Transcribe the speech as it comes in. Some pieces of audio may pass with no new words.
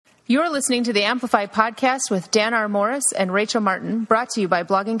You're listening to the Amplify podcast with Dan R. Morris and Rachel Martin, brought to you by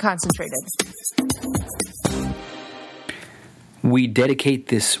Blogging Concentrated. We dedicate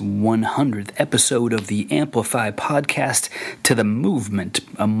this 100th episode of the Amplify podcast to the movement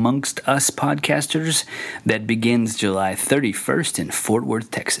amongst us podcasters that begins July 31st in Fort Worth,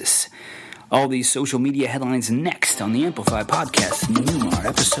 Texas. All these social media headlines next on the Amplify podcast, Newmar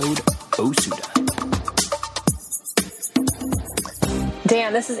episode Osuda.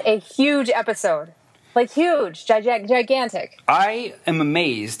 Dan, this is a huge episode. Like huge, gigantic. I am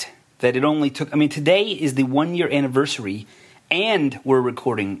amazed that it only took, today is the 1 year anniversary and we're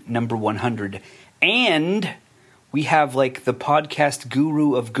recording number 100 and we have like the podcast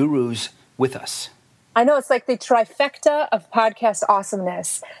guru of gurus with us. I know, it's like the trifecta of podcast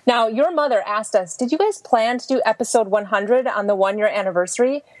awesomeness. Now, your mother asked us, did you guys plan to do episode 100 on the 1 year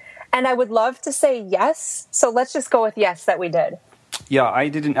anniversary? And I would love to say yes. So let's just go with yes that we did. Yeah, I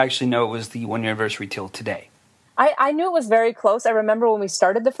didn't actually know it was the 1 year anniversary till today. I knew it was very close. I remember when we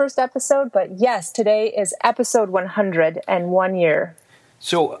started the first episode, but yes, today is episode 100 and 1 year.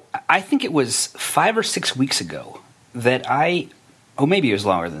 So I think it was 5 or 6 weeks ago that maybe it was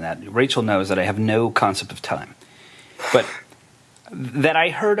longer than that. Rachel knows that I have no concept of time. But that I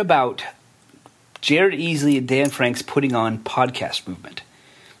heard about Jared Easley and Dan Franks putting on Podcast Movement.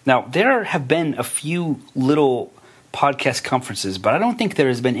 Now, there have been a few little podcast conferences, but I don't think there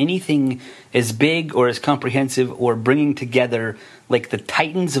has been anything as big or as comprehensive or bringing together like the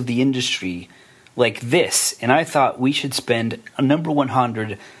titans of the industry like this. And I thought we should spend a number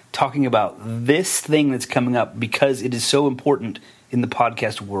 100 talking about this thing that's coming up because it is so important in the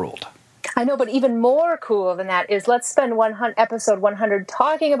podcast world. I know, but even more cool than that is let's spend episode 100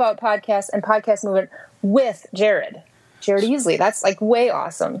 talking about podcasts and podcast movement with Jared Easley. That's like way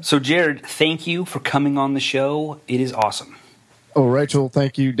awesome. So Jared, thank you for coming on the show. It is awesome. Oh, Rachel,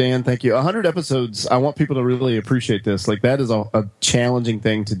 thank you. Dan, thank you. 100 episodes. I want people to really appreciate this. Like, that is a challenging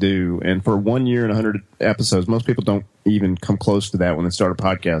thing to do. And for 1 year and 100 episodes, most people don't even come close to that when they start a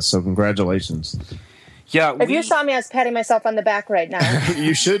podcast. So congratulations. Yeah, if you saw me, I was patting myself on the back right now.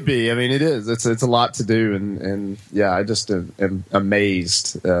 You should be. I mean, it is. It's a lot to do, and yeah, I just am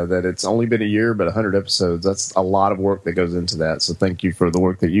amazed that it's only been a year, but 100 episodes. That's a lot of work that goes into that. So thank you for the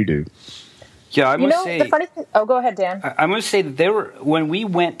work that you do. Yeah, I must say. The funny thing. Oh, go ahead, Dan. I must say that when we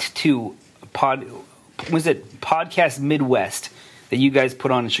went to Podcast Midwest that you guys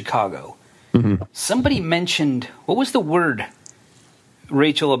put on in Chicago. Mm-hmm. Somebody mentioned, what was the word,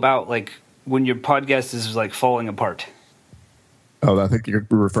 Rachel, about like when your podcast is like falling apart? Oh, I think you're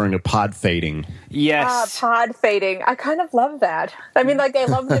referring to pod fading. Yes. Pod fading. I kind of love that. I mean, like, I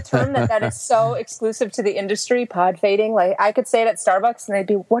love the term that is so exclusive to the industry, pod fading. Like, I could say it at Starbucks and they'd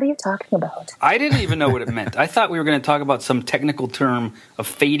be, what are you talking about? I didn't even know what it meant. I thought we were going to talk about some technical term of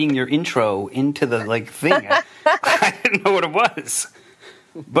fading your intro into the like thing. I didn't know what it was.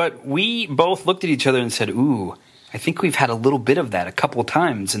 But we both looked at each other and said, ooh, I think we've had a little bit of that a couple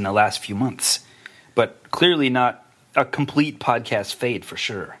times in the last few months. But clearly not a complete podcast fade for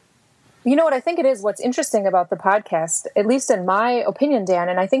sure. You know what I think it is? What's interesting about the podcast, at least in my opinion, Dan,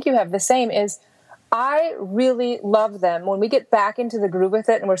 and I think you have the same, is I really love them. When we get back into the groove with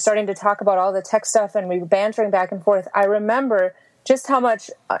it and we're starting to talk about all the tech stuff and we're bantering back and forth, I remember just how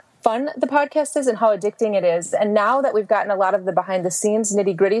much fun the podcast is and how addicting it is. And now that we've gotten a lot of the behind the scenes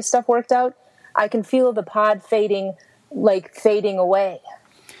nitty gritty stuff worked out, I can feel the pod fading away.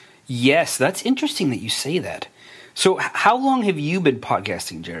 Yes, that's interesting that you say that. So how long have you been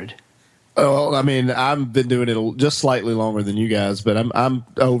podcasting, Jared? Oh, I mean, I've been doing it just slightly longer than you guys, but I'm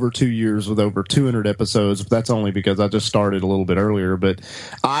over 2 years with over 200 episodes. But that's only because I just started a little bit earlier. But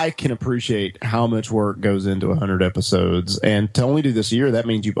I can appreciate how much work goes into 100 episodes. And to only do this year, that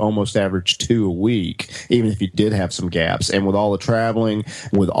means you've almost averaged 2 a week, even if you did have some gaps. And with all the traveling,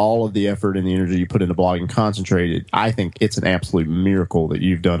 with all of the effort and the energy you put into Blogging Concentrated, I think it's an absolute miracle that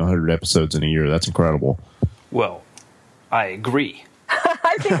you've done 100 episodes in a year. That's incredible. Well, I agree.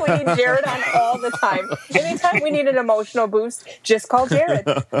 I think we need Jared on all the time. Anytime we need an emotional boost, just call Jared.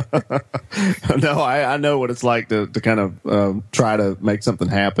 No, I know what it's like to kind of try to make something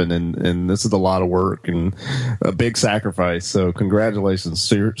happen, and this is a lot of work and a big sacrifice. So congratulations.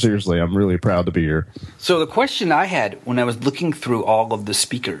 Seriously, I'm really proud to be here. So the question I had when I was looking through all of the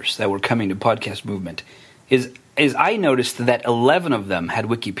speakers that were coming to Podcast Movement is I noticed that 11 of them had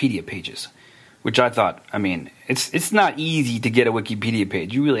Wikipedia pages. Which I thought, I mean, it's not easy to get a Wikipedia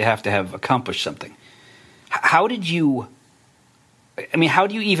page. You really have to have accomplished something. How do you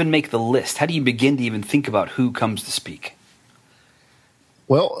even make the list? How do you begin to even think about who comes to speak?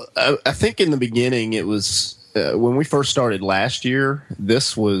 Well, I think in the beginning it was when we first started last year,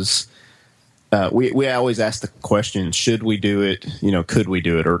 this was we always ask the question: should we do it? Could we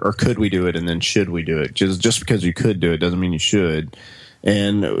do it, or could we do it, and then should we do it? Just because you could do it doesn't mean you should.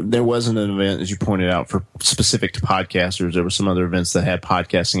 And there wasn't an event, as you pointed out, for specific to podcasters. There were some other events that had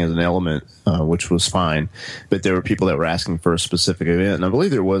podcasting as an element, which was fine. But there were people that were asking for a specific event. And I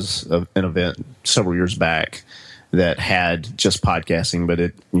believe there was an event several years back that had just podcasting, but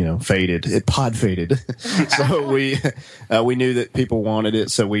it faded. It pod faded. So we knew that people wanted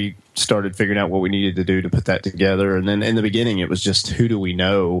it, so we started figuring out what we needed to do to put that together. And then in the beginning, it was just who do we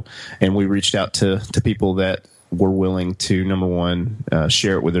know, and we reached out to people that were willing to, number one,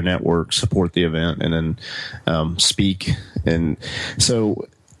 share it with their network, support the event, and then speak. And so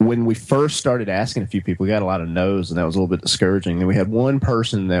when we first started asking a few people, we got a lot of no's, and that was a little bit discouraging. And we had one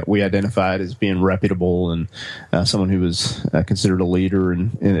person that we identified as being reputable and someone who was considered a leader,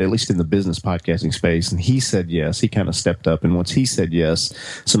 in at least in the business podcasting space. And he said yes. He kind of stepped up. And once he said yes,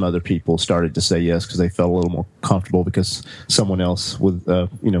 some other people started to say yes because they felt a little more comfortable because someone else with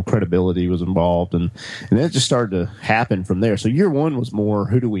credibility was involved. And then it just started to happen from there. So year one was more,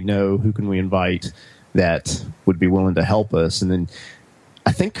 who do we know? Who can we invite that would be willing to help us? And then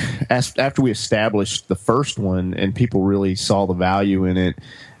I think after we established the first one and people really saw the value in it,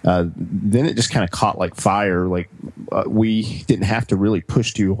 then it just kind of caught like fire. We didn't have to really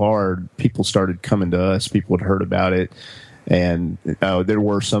push too hard. People started coming to us. People had heard about it. And there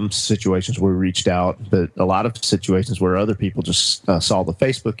were some situations where we reached out, but a lot of situations where other people just saw the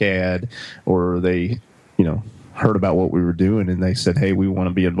Facebook ad, or they, heard about what we were doing, and they said, hey, we want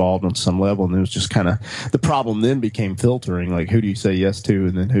to be involved on some level. And it was just kind of the problem then became filtering, like who do you say yes to,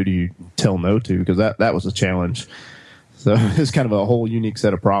 and then who do you tell no to, because that was a challenge. So it's kind of a whole unique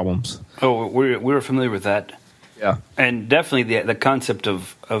set of problems. Oh, we were familiar with that. Yeah. And definitely the concept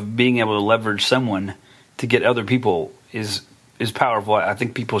of being able to leverage someone to get other people is powerful. I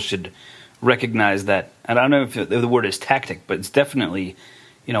think people should recognize that. And I don't know if the word is tactic, but it's definitely,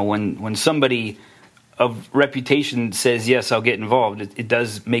 when somebody of reputation says, yes, I'll get involved, it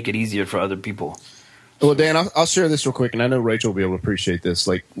does make it easier for other people. Well, Dan, I'll share this real quick, and I know Rachel will be able to appreciate this.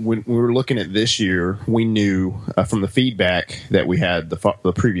 Like, when we were looking at this year, we knew from the feedback that we had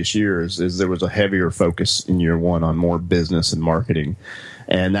the previous years is there was a heavier focus in year one on more business and marketing.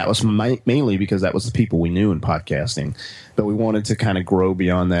 And that was mainly because that was the people we knew in podcasting. But we wanted to kind of grow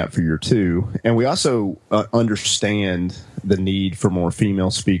beyond that for year two. And we also understand the need for more female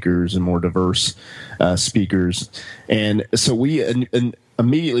speakers and more diverse speakers. And so we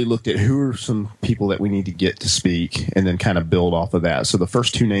immediately looked at who are some people that we need to get to speak, and then kind of build off of that. So the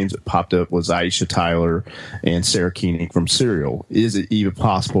first two names that popped up was Aisha Tyler and Sarah Koenig from Serial. Is it even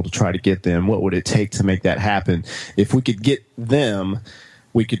possible to try to get them? What would it take to make that happen? If we could get them,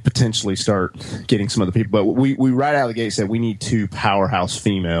 we could potentially start getting some other people. But we right out of the gate said we need two powerhouse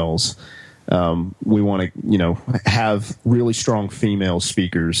females. We want to, have really strong female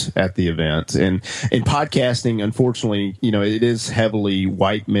speakers at the event. And in podcasting, unfortunately, it is heavily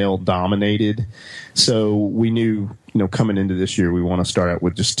white male dominated. So we knew, coming into this year, we want to start out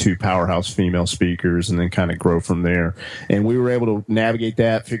with just two powerhouse female speakers and then kind of grow from there. And we were able to navigate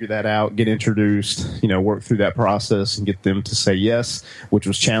that, figure that out, get introduced, work through that process and get them to say yes, which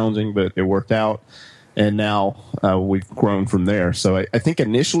was challenging, but it worked out. And now we've grown from there. So I think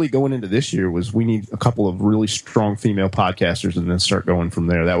initially going into this year was we need a couple of really strong female podcasters and then start going from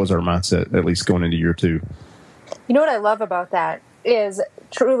there. That was our mindset, at least going into year two. You know what I love about that is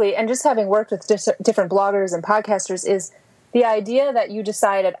truly, and just having worked with different bloggers and podcasters, is the idea that you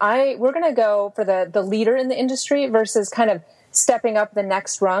decided we're going to go for the leader in the industry versus kind of stepping up the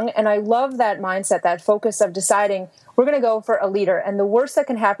next rung. And I love that mindset, that focus of deciding we're going to go for a leader. And the worst that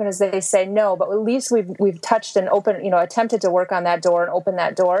can happen is they say no, but at least we've touched and opened, attempted to work on that door and open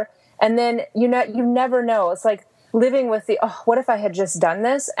that door. And then, you never know. It's like living with what if I had just done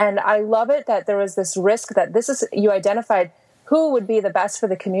this? And I love it that there was this risk that you identified who would be the best for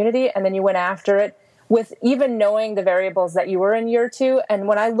the community. And then you went after it with even knowing the variables that you were in year two. And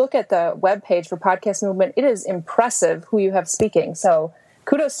when I look at the webpage for Podcast Movement, it is impressive who you have speaking. So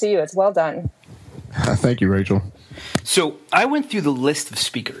kudos to you. It's well done. Thank you, Rachel. So I went through the list of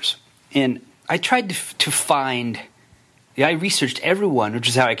speakers, and I tried to find – I researched everyone, which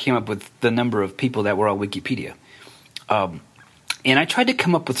is how I came up with the number of people that were on Wikipedia. And I tried to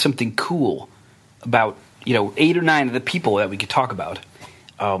come up with something cool about, 8 or 9 of the people that we could talk about.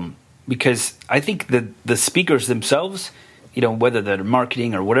 Because I think the speakers themselves, whether they're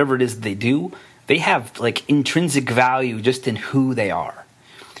marketing or whatever it is they do, they have like intrinsic value just in who they are.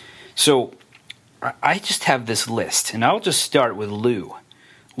 So I just have this list, and I'll just start with Lou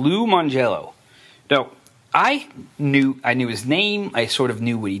Mongello. Now, I knew his name. I sort of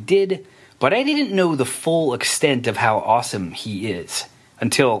knew what he did, but I didn't know the full extent of how awesome he is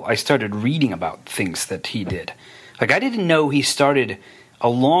until I started reading about things that he did. Like, I didn't know he started a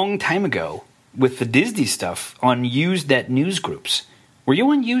long time ago with the Disney stuff on Usenet news groups. Were you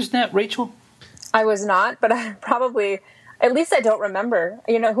on Usenet, Rachel? I was not, but I probably, at least I don't remember.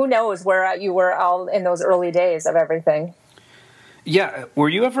 You know, who knows where you were all in those early days of everything. Yeah, were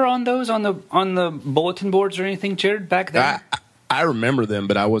you ever on those on the bulletin boards or anything, Jared, back then? I remember them,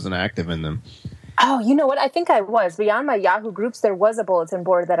 but I wasn't active in them. Oh, you know what? I think I was. Beyond my Yahoo groups, there was a bulletin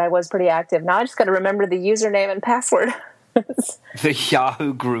board that I was pretty active. Now I just got to remember the username and password. The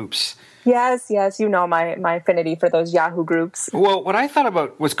Yahoo groups. Yes, you know my affinity for those Yahoo groups. Well, what I thought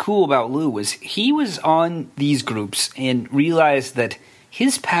about was cool about Lou was he was on these groups and realized that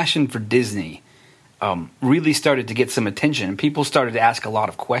his passion for Disney really started to get some attention, and people started to ask a lot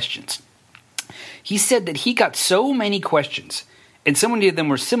of questions. He said that he got so many questions, and so many of them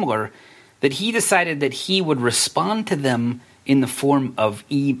were similar, that he decided that he would respond to them in the form of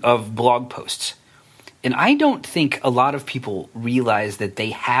blog posts. And I don't think a lot of people realize that they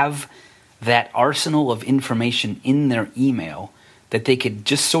have that arsenal of information in their email that they could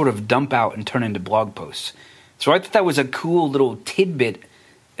just sort of dump out and turn into blog posts. So I thought that was a cool little tidbit,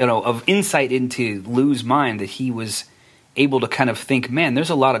 of insight into Lou's mind, that he was able to kind of think, man,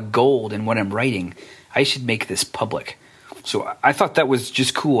 there's a lot of gold in what I'm writing. I should make this public. So I thought that was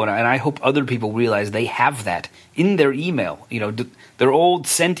just cool, and I hope other people realize they have that in their email. Their old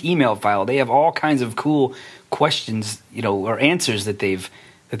sent email file. They have all kinds of cool questions, or answers that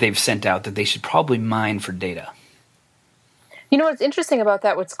they've sent out that they should probably mine for data. You know what's interesting about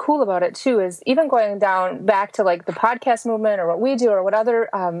that, what's cool about it too, is even going down back to like the podcast movement or what we do or what other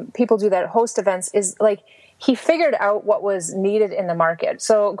people do that host events, is like he figured out what was needed in the market.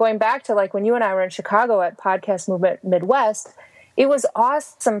 So going back to like when you and I were in Chicago at Podcast Movement Midwest, it was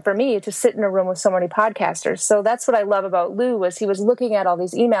awesome for me to sit in a room with so many podcasters. So that's what I love about Lou, was he was looking at all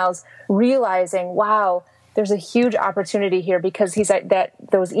these emails, realizing, wow, there's a huge opportunity here, because that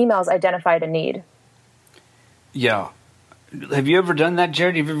those emails identified a need. Yeah. Have you ever done that,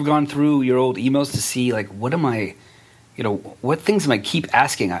 Jared? Have you ever gone through your old emails to see, like, what things am I keep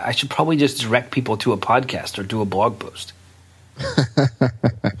asking? I should probably just direct people to a podcast or to a blog post.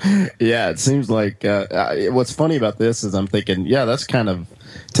 Yeah, it seems like what's funny about this is I'm thinking, yeah, that's kind of,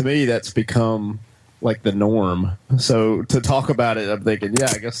 to me, that's become like the norm. So to talk about it, I'm thinking,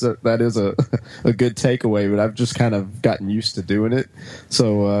 yeah, I guess that is a good takeaway, but I've just kind of gotten used to doing it.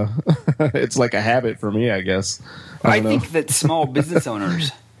 So it's like a habit for me, I guess. I think that small business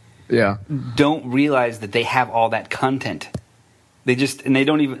owners don't realize that they have all that content. They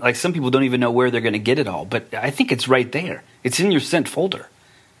don't even, like, some people don't even know where they're going to get it all, but I think it's right there. It's in your sent folder.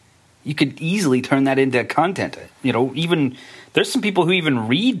 You could easily turn that into content. Even there's some people who even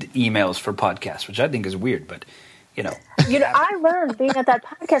read emails for podcasts, which I think is weird, but I learned being at that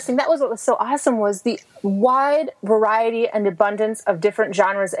podcasting, that was what was so awesome, was the wide variety and abundance of different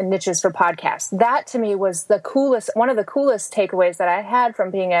genres and niches for podcasts. That to me was one of the coolest takeaways that I had from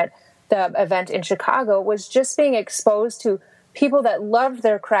being at the event in Chicago, was just being exposed to people that loved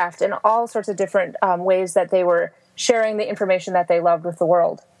their craft in all sorts of different ways that they were sharing the information that they loved with the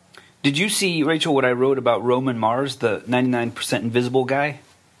world. Did you see, Rachel, what I wrote about Roman Mars, the 99% invisible guy?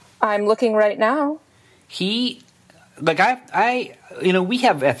 I'm looking right now. He, like, we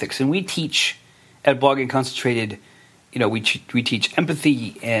have ethics, and we teach at Blogging Concentrated, we teach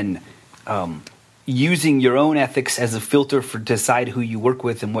empathy and using your own ethics as a filter to decide who you work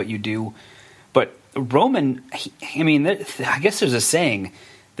with and what you do. But Roman, I guess there's a saying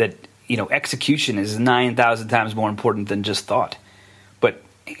that, execution is 9,000 times more important than just thought. But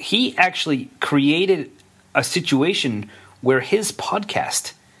he actually created a situation where his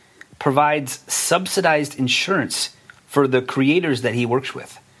podcast provides subsidized insurance for the creators that he works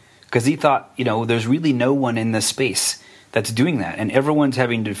with. Because he thought, there's really no one in this space that's doing that, and everyone's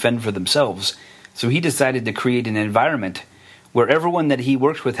having to defend for themselves. So he decided to create an environment where everyone that he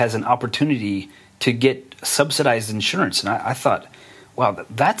works with has an opportunity to get subsidized insurance. And I thought, wow,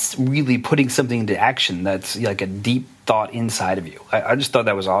 that's really putting something into action that's like a deep thought inside of you. I just thought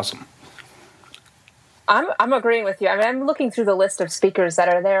that was awesome. I'm agreeing with you. I'm looking through the list of speakers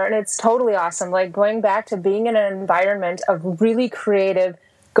that are there, and it's totally awesome. Like going back to being in an environment of really creative,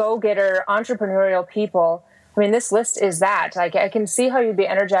 go-getter, entrepreneurial people. This list is that. Like, I can see how you'd be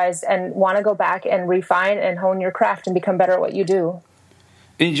energized and want to go back and refine and hone your craft and become better at what you do.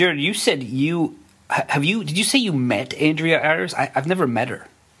 And Jared, you said did you say you met Andrea Ayers? I've never met her.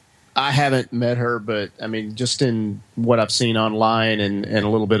 I haven't met her, but I mean, just in what I've seen online and a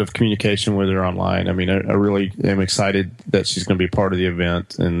little bit of communication with her online, I mean, I really am excited that she's going to be part of the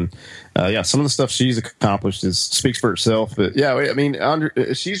event. And some of the stuff she's accomplished speaks for itself. But yeah, I mean,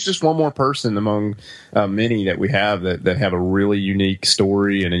 she's just one more person among many that we have that have a really unique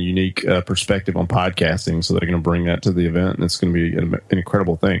story and a unique perspective on podcasting. So they're going to bring that to the event, and it's going to be an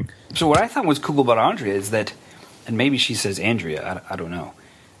incredible thing. So what I thought was cool about Andrea is that, and maybe she says Andrea, I don't know.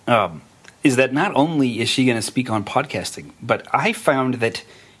 Is that not only is she going to speak on podcasting, but I found that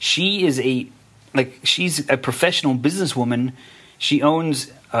she's a professional businesswoman. She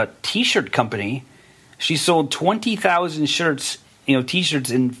owns a T-shirt company. She sold 20,000 shirts, T-shirts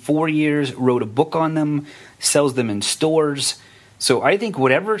in 4 years, wrote a book on them, sells them in stores. So I think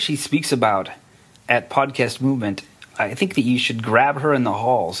whatever she speaks about at Podcast Movement, I think that you should grab her in the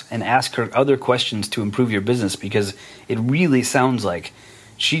halls and ask her other questions to improve your business, because it really sounds like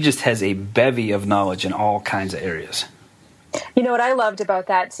she just has a bevy of knowledge in all kinds of areas. You know what I loved about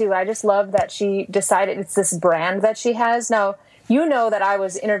that, too? I just love that she decided it's this brand that she has. Now, you know that I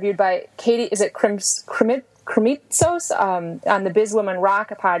was interviewed by Katie, is it Krimitsos, on the Biz Women Rock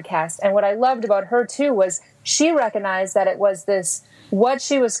podcast. And what I loved about her, too, was she recognized that it was this, what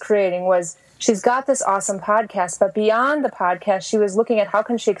she was creating was, she's got this awesome podcast, but beyond the podcast, she was looking at how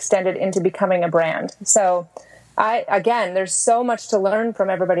can she extend it into becoming a brand. So there's so much to learn from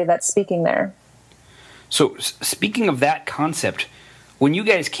everybody that's speaking there. So speaking of that concept, when you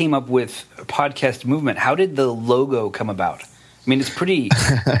guys came up with Podcast Movement, how did the logo come about? I mean, it's pretty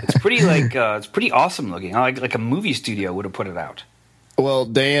awesome looking. Like a movie studio would have put it out. Well,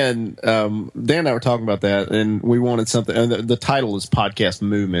 Dan and I were talking about that, and we wanted something. And the title is Podcast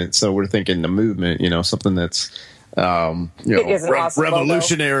Movement, so we're thinking the movement, something that's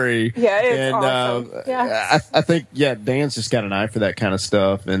revolutionary. Logo. Yeah, it's awesome. Yeah. I think Dan's just got an eye for that kind of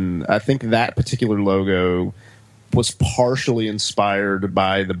stuff, and I think that particular logo was partially inspired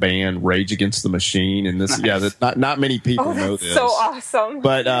by the band Rage Against the Machine, and this, nice. Not many people know this. So awesome!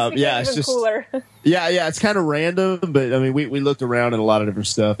 But it's just cooler. It's kind of random. But I mean, we looked around at a lot of different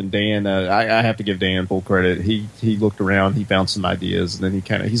stuff, and Dan, I have to give Dan full credit. He looked around, he found some ideas, and then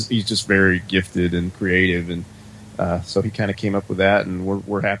he's just very gifted and creative, and so he kind of came up with that, and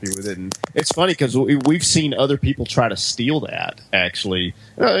we're happy with it. And it's funny because we've seen other people try to steal that. Actually,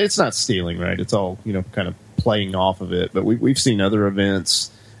 it's not stealing, right? It's all kind of playing off of it. But we've seen other events,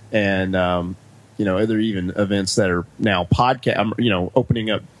 and other even events that are now podcast,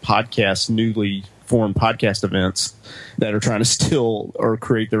 opening up newly formed podcast events that are trying to steal or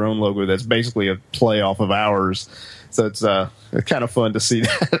create their own logo that's basically a play off of ours. So it's kind of fun to see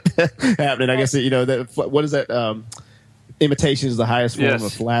that happening. I guess what is that? Imitation is the highest form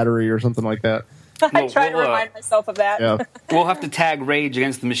of flattery, or something like that. I try to remind myself of that. Yeah. We'll have to tag Rage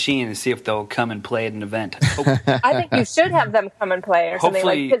Against the Machine and see if they'll come and play at an event. I think you should have them come and play, or something.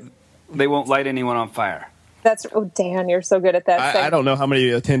 Hopefully, they won't light anyone on fire. Dan, you're so good at that. I don't know how many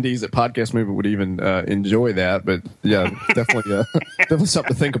attendees at Podcast Movement would even enjoy that, but yeah, definitely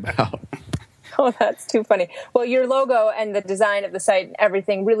something to think about. Oh, that's too funny. Well, your logo and the design of the site and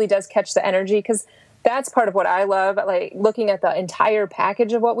everything really does catch the energy, because that's part of what I love, like looking at the entire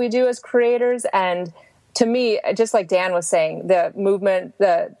package of what we do as creators. And to me, just like Dan was saying, the movement,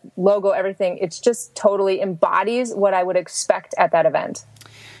 the logo, everything, it's just totally embodies what I would expect at that event.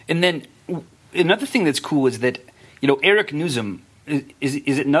 And then another thing that's cool is that, Eric Nuzum, is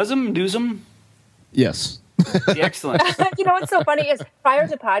it Nuzum? Yes. Excellent. What's so funny is prior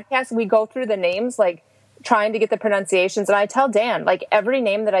to podcasts, we go through the names, like trying to get the pronunciations. And I tell Dan, like every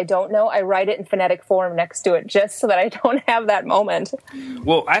name that I don't know, I write it in phonetic form next to it just so that I don't have that moment.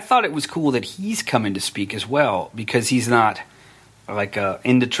 Well, I thought it was cool that he's coming to speak as well, because he's not like a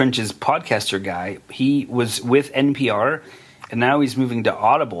in the trenches podcaster guy. He was with NPR, and now he's moving to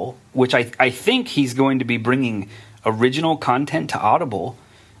Audible, which I think he's going to be bringing original content to Audible,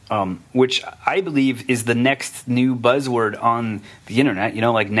 which I believe is the next new buzzword on the internet.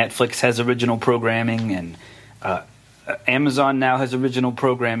 Like Netflix has original programming, and Amazon now has original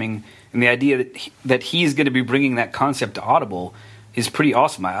programming. And the idea that he's going to be bringing that concept to Audible is pretty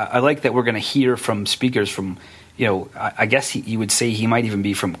awesome. I like that we're going to hear from speakers from, I guess you would say he might even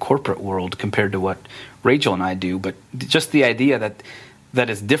be from corporate world compared to what Rachel and I do. But just the idea that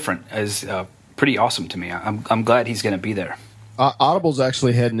is different is pretty awesome to me. I'm glad he's going to be there. Audible's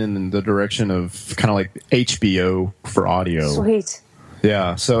actually heading in the direction of kind of like HBO for audio. Sweet.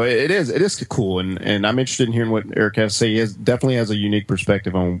 Yeah, so it is cool, and I'm interested in hearing what Eric has to say. He definitely has a unique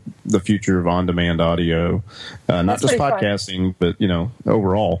perspective on the future of on-demand audio, not just podcasting, but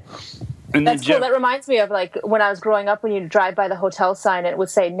overall. And That's cool. That reminds me of like when I was growing up, when you drive by the hotel sign, it would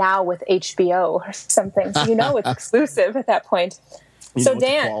say "now with HBO" or something. So it's exclusive at that point. So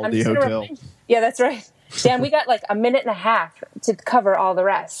Dan, I'm just going to yeah, that's right. Dan, we got like a minute and a half to cover all the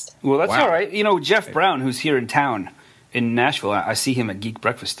rest. Well, that's all right. Jeff Brown, who's here in town in Nashville, I see him at Geek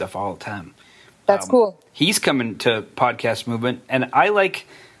Breakfast stuff all the time. That's cool. He's coming to Podcast Movement, and I like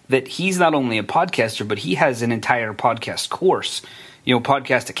that he's not only a podcaster, but he has an entire podcast course,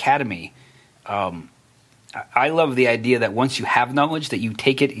 Podcast Academy. I love the idea that once you have knowledge, that you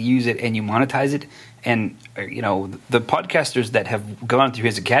take it, use it, and you monetize it. And, the podcasters that have gone through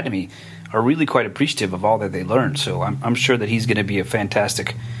his academy are really quite appreciative of all that they learned. So I'm sure that he's going to be a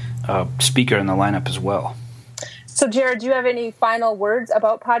fantastic speaker in the lineup as well. So, Jared, do you have any final words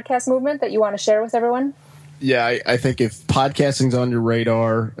about Podcast Movement that you want to share with everyone? Yeah, I think if podcasting's on your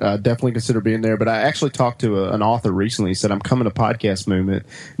radar, definitely consider being there. But I actually talked to an author recently. He said, I'm coming to Podcast Movement.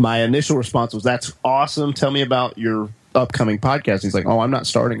 My initial response was, that's awesome. Tell me about your upcoming podcast. He's like, oh, I'm not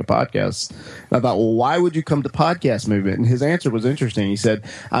starting a podcast. And I thought, well, why would you come to Podcast Movement? And his answer was interesting. He said,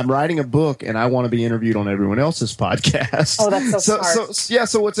 I'm writing a book and I want to be interviewed on everyone else's podcast. Oh, that's so smart.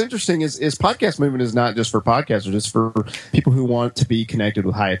 So what's interesting is Podcast Movement is not just for podcasters. It's for people who want to be connected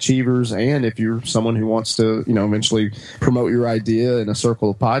with high achievers. And if you're someone who wants to, eventually promote your idea in a circle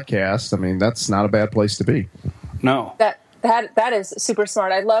of podcasts, I mean, that's not a bad place to be. No. That is super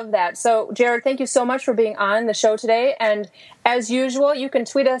smart. I love that. So, Jared, thank you so much for being on the show today. And as usual, you can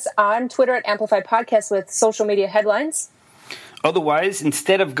tweet us on Twitter at Amplify Podcast with social media headlines. Otherwise,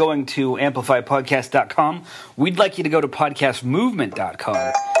 instead of going to amplifypodcast.com, we'd like you to go to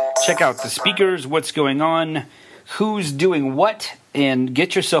podcastmovement.com. Check out the speakers, what's going on, who's doing what, and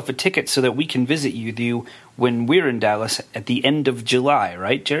get yourself a ticket so that we can visit you when we're in Dallas at the end of July.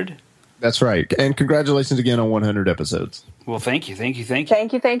 Right, Jared? That's right. And congratulations again on 100 episodes. Well, thank you. Thank you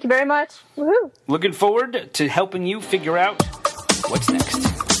very much. Woohoo! Looking forward to helping you figure out what's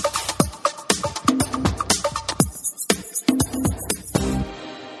next.